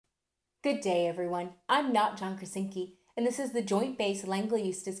Good day, everyone. I'm not John Krasinski, and this is the Joint Base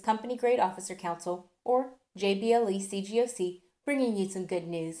Langley-Eustis Company Grade Officer Council, or JBLE CGOC, bringing you some good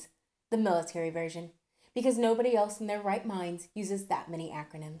news, the military version, because nobody else in their right minds uses that many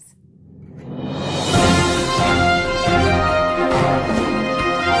acronyms.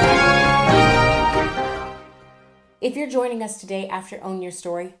 If you're joining us today after Own Your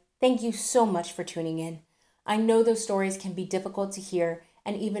Story, thank you so much for tuning in. I know those stories can be difficult to hear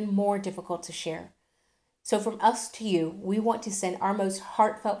and even more difficult to share. So from us to you, we want to send our most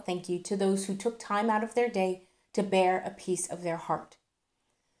heartfelt thank you to those who took time out of their day to bear a piece of their heart.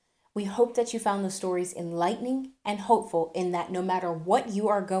 We hope that you found the stories enlightening and hopeful in that no matter what you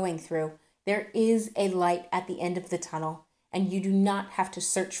are going through, there is a light at the end of the tunnel, and you do not have to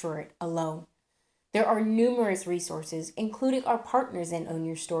search for it alone. There are numerous resources, including our partners in Own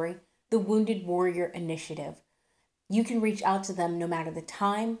Your Story, the Wounded Warrior Initiative. You can reach out to them no matter the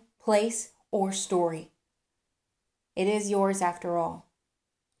time, place, or story. It is yours after all.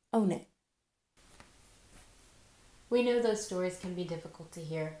 Own it. We know those stories can be difficult to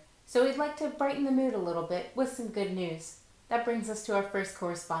hear, so we'd like to brighten the mood a little bit with some good news. That brings us to our first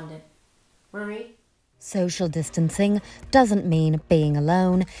correspondent. Marie? Social distancing doesn't mean being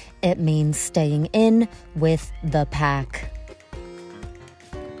alone. It means staying in with the pack.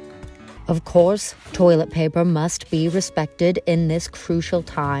 Of course, toilet paper must be respected in this crucial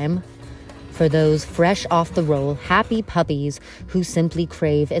time. For those fresh off the roll, happy puppies who simply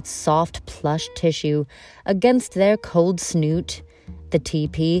crave its soft plush tissue against their cold snoot, the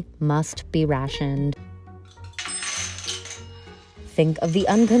TP must be rationed. Think of the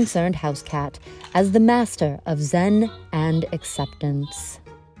unconcerned house cat as the master of zen and acceptance.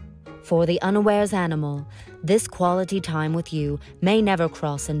 For the unawares animal, this quality time with you may never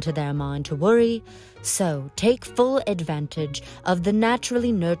cross into their mind to worry, so take full advantage of the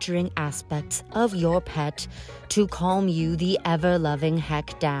naturally nurturing aspects of your pet to calm you the ever-loving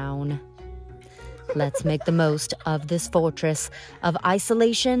heck down. Let's make the most of this fortress of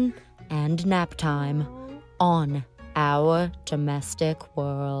isolation and nap time on our domestic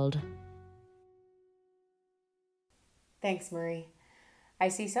world. Thanks, Marie. I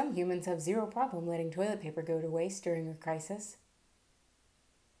see some humans have zero problem letting toilet paper go to waste during a crisis.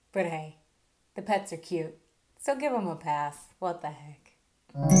 But hey, the pets are cute, so give them a pass. What the heck?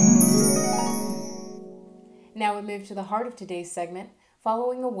 Now we move to the heart of today's segment,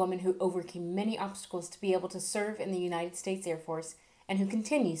 following a woman who overcame many obstacles to be able to serve in the United States Air Force and who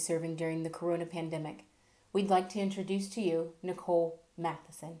continues serving during the corona pandemic. We'd like to introduce to you Nicole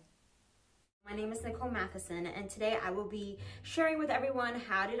Matheson. My name is Nicole Matheson, and today I will be sharing with everyone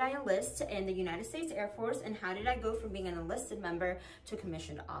how did I enlist in the United States Air Force and how did I go from being an enlisted member to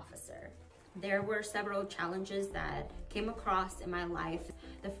commissioned officer. There were several challenges that came across in my life.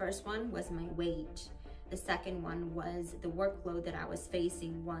 The first one was my weight. The second one was the workload that I was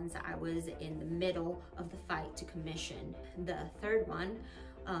facing once I was in the middle of the fight to commission. The third one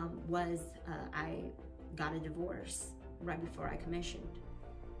was I got a divorce right before I commissioned.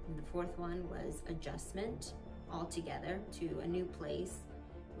 And the fourth one was adjustment altogether to a new place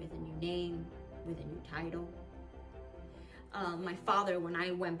with a new name, with a new title. My father, when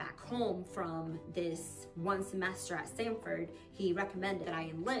I went back home from this one semester at Stanford, he recommended that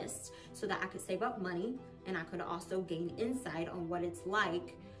I enlist so that I could save up money and I could also gain insight on what it's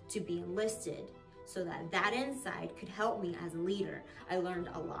like to be enlisted, so that insight could help me as a leader. I learned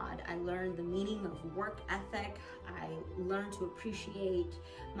a lot. I learned the meaning of work ethic. I learned to appreciate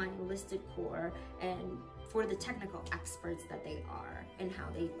my enlisted corps and for the technical experts that they are and how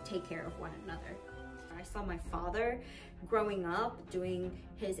they take care of one another. I saw my father growing up doing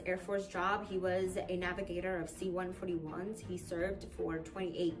his Air Force job. He was a navigator of C-141s. He served for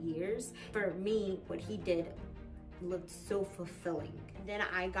 28 years. For me, what he did looked so fulfilling. Then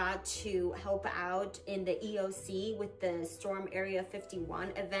I got to help out in the EOC with the Storm Area 51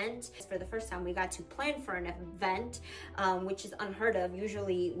 event. For the first time, we got to plan for an event, which is unheard of.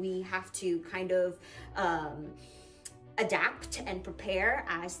 Usually we have to kind of adapt and prepare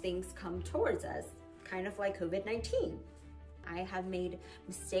as things come towards us, kind of like COVID-19. I have made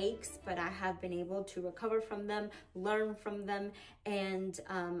mistakes, but I have been able to recover from them, learn from them, and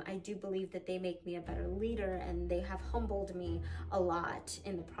I do believe that they make me a better leader and they have humbled me a lot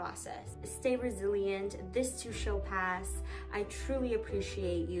in the process. Stay resilient. This too shall pass. I truly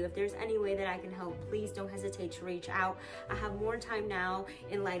appreciate you. If there's any way that I can help, please don't hesitate to reach out. I have more time now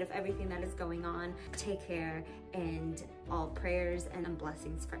in light of everything that is going on. Take care, and all prayers and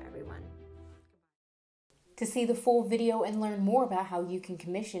blessings for everyone. To see the full video and learn more about how you can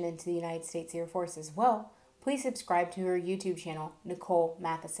commission into the United States Air Force as well, Please subscribe to her YouTube channel, Nicole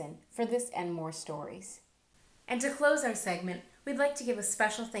Matheson, for this and more stories. And to close our segment, we'd like to give a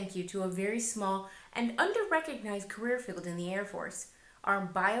special thank you to a very small and under-recognized career field in the Air Force, our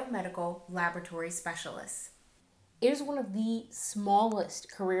biomedical laboratory specialists. It is one of the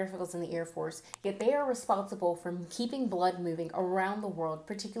smallest career fields in the Air Force, yet they are responsible for keeping blood moving around the world,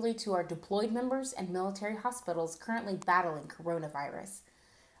 particularly to our deployed members and military hospitals currently battling coronavirus.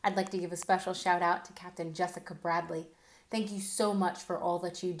 I'd like to give a special shout out to Captain Jessica Bradley. Thank you so much for all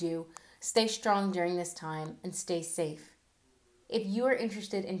that you do. Stay strong during this time and stay safe. If you are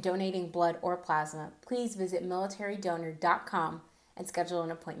interested in donating blood or plasma, please visit militarydonor.com and schedule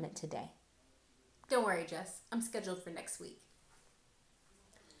an appointment today. Don't worry, Jess. I'm scheduled for next week.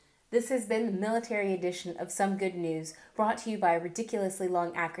 This has been the military edition of Some Good News, brought to you by a ridiculously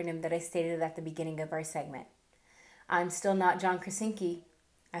long acronym that I stated at the beginning of our segment. I'm still not John Krasinski.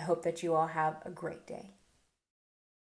 I hope that you all have a great day.